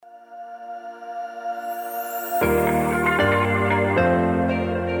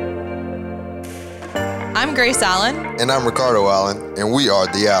I'm Grace Allen. And I'm Ricardo Allen, and we are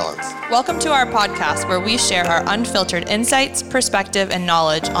The Allens. Welcome to our podcast where we share our unfiltered insights, perspective, and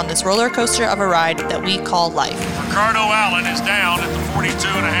knowledge on this roller coaster of a ride that we call life. Ricardo Allen is down at the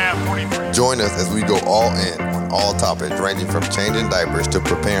 42.5, 43. Join us as we go all in on all topics ranging from changing diapers to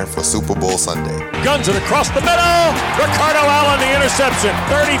preparing for Super Bowl Sunday. Guns it across the middle. Ricardo Allen, the interception.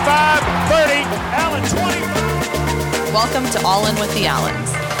 35, 30, Allen 25. Welcome to All In with The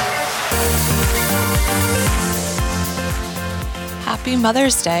Allens. Happy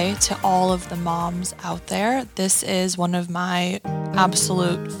Mother's Day to all of the moms out there. This is one of my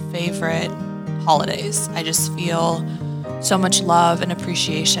absolute favorite holidays. I just feel so much love and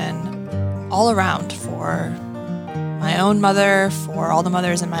appreciation all around for my own mother, for all the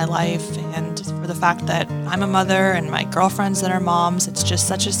mothers in my life, and for the fact that I'm a mother and my girlfriends that are moms. It's just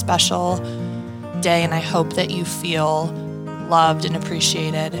such a special day, and I hope that you feel loved and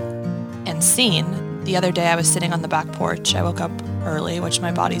appreciated and seen. The other day I was sitting on the back porch. I woke up early, which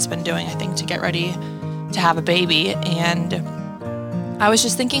my body's been doing, I think, to get ready to have a baby. And I was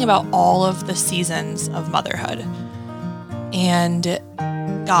just thinking about all of the seasons of motherhood. And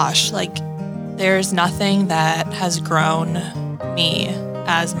gosh, there's nothing that has grown me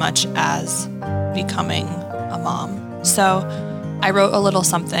as much as becoming a mom. So I wrote a little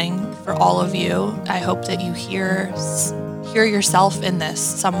something for all of you. I hope that you hear yourself in this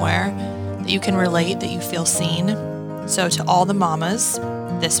somewhere, that you can relate, that you feel seen. So to all the mamas,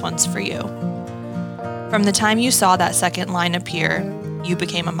 this one's for you. From the time you saw that second line appear, you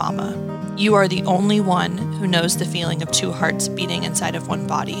became a mama. You are the only one who knows the feeling of two hearts beating inside of one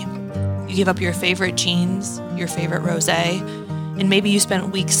body. You gave up your favorite jeans, your favorite rosé, and maybe you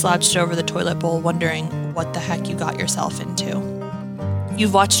spent weeks slouched over the toilet bowl wondering what the heck you got yourself into.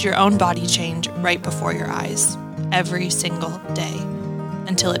 You've watched your own body change right before your eyes, every single day,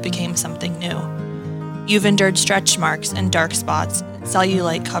 until it became something new. You've endured stretch marks and dark spots.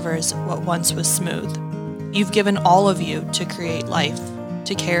 Cellulite covers what once was smooth. You've given all of you to create life,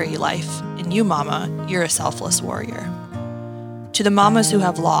 to carry life. And you, mama, you're a selfless warrior. To the mamas who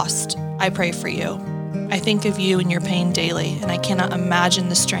have lost, I pray for you. I think of you and your pain daily, and I cannot imagine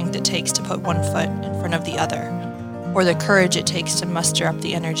the strength it takes to put one foot in front of the other, or the courage it takes to muster up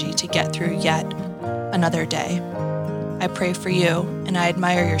the energy to get through yet another day. I pray for you, and I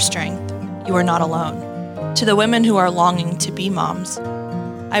admire your strength. You are not alone. To the women who are longing to be moms,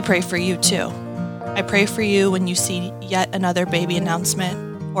 I pray for you too. I pray for you when you see yet another baby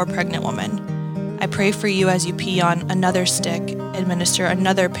announcement or pregnant woman. I pray for you as you pee on another stick, administer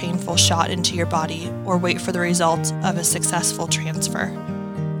another painful shot into your body, or wait for the result of a successful transfer.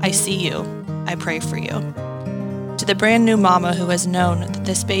 I see you. I pray for you. To the brand new mama who has known that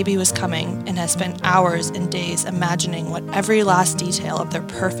this baby was coming and has spent hours and days imagining what every last detail of their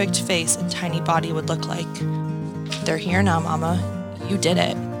perfect face and tiny body would look like. They're here now, mama. You did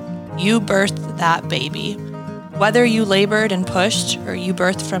it. You birthed that baby. Whether you labored and pushed or you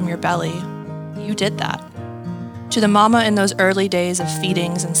birthed from your belly, you did that. To the mama in those early days of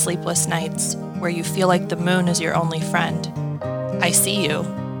feedings and sleepless nights where you feel like the moon is your only friend, I see you.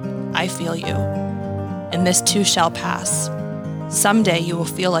 I feel you. And this too shall pass. Someday you will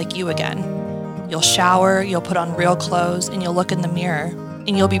feel like you again. You'll shower, you'll put on real clothes, and you'll look in the mirror,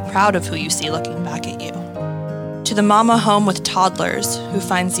 and you'll be proud of who you see looking back at you. To the mama home with toddlers who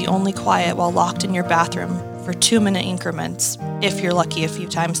finds the only quiet while locked in your bathroom for 2-minute increments, if you're lucky a few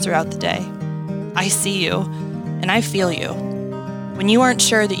times throughout the day, I see you, and I feel you. When you aren't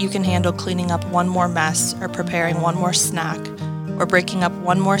sure that you can handle cleaning up one more mess, or preparing one more snack, or breaking up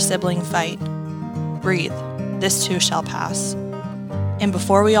one more sibling fight, breathe. This too shall pass. And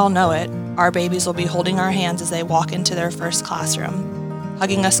before we all know it, our babies will be holding our hands as they walk into their first classroom,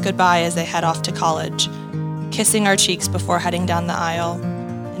 hugging us goodbye as they head off to college, kissing our cheeks before heading down the aisle,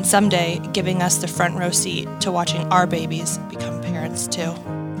 and someday giving us the front row seat to watching our babies become parents too.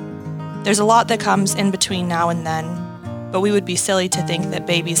 There's a lot that comes in between now and then, but we would be silly to think that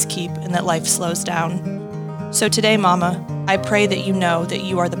babies keep and that life slows down. So today, mama, I pray that you know that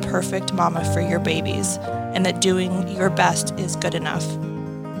you are the perfect mama for your babies and that doing your best is good enough,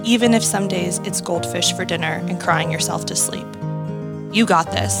 even if some days it's goldfish for dinner and crying yourself to sleep. You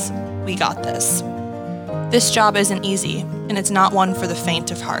got this. We got this. This job isn't easy, and it's not one for the faint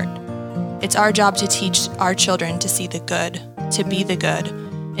of heart. It's our job to teach our children to see the good, to be the good,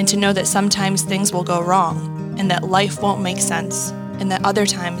 and to know that sometimes things will go wrong, and that life won't make sense, and that other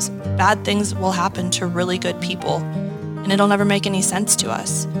times bad things will happen to really good people, and it'll never make any sense to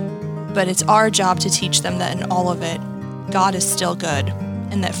us. But it's our job to teach them that in all of it, God is still good,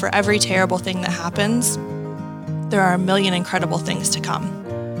 and that for every terrible thing that happens, there are a million incredible things to come.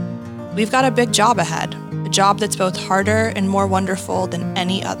 We've got a big job ahead, a job that's both harder and more wonderful than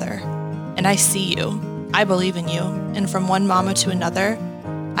any other. And I see you, I believe in you, and from one mama to another,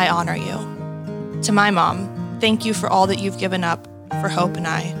 I honor you. To my mom, thank you for all that you've given up for Hope and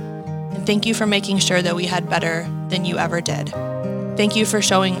I, and thank you for making sure that we had better than you ever did. Thank you for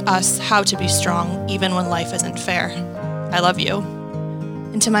showing us how to be strong even when life isn't fair. I love you.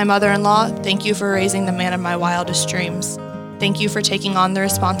 And to my mother-in-law, thank you for raising the man of my wildest dreams. Thank you for taking on the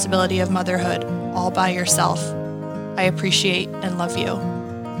responsibility of motherhood all by yourself. I appreciate and love you.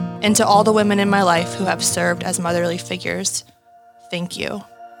 And to all the women in my life who have served as motherly figures, thank you.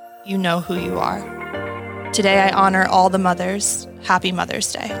 You know who you are. Today I honor all the mothers. Happy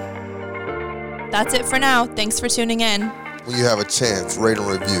Mother's Day. That's it for now. Thanks for tuning in. When you have a chance, rate and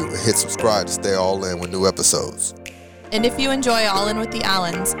review and hit subscribe to stay all in with new episodes. And if you enjoy All In with the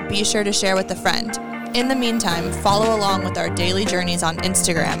Allens, be sure to share with a friend. In the meantime, follow along with our daily journeys on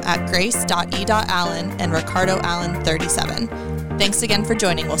Instagram at grace.e.allen and RicardoAllen37. Thanks again for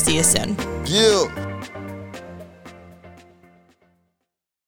joining. We'll see you soon. Yeah.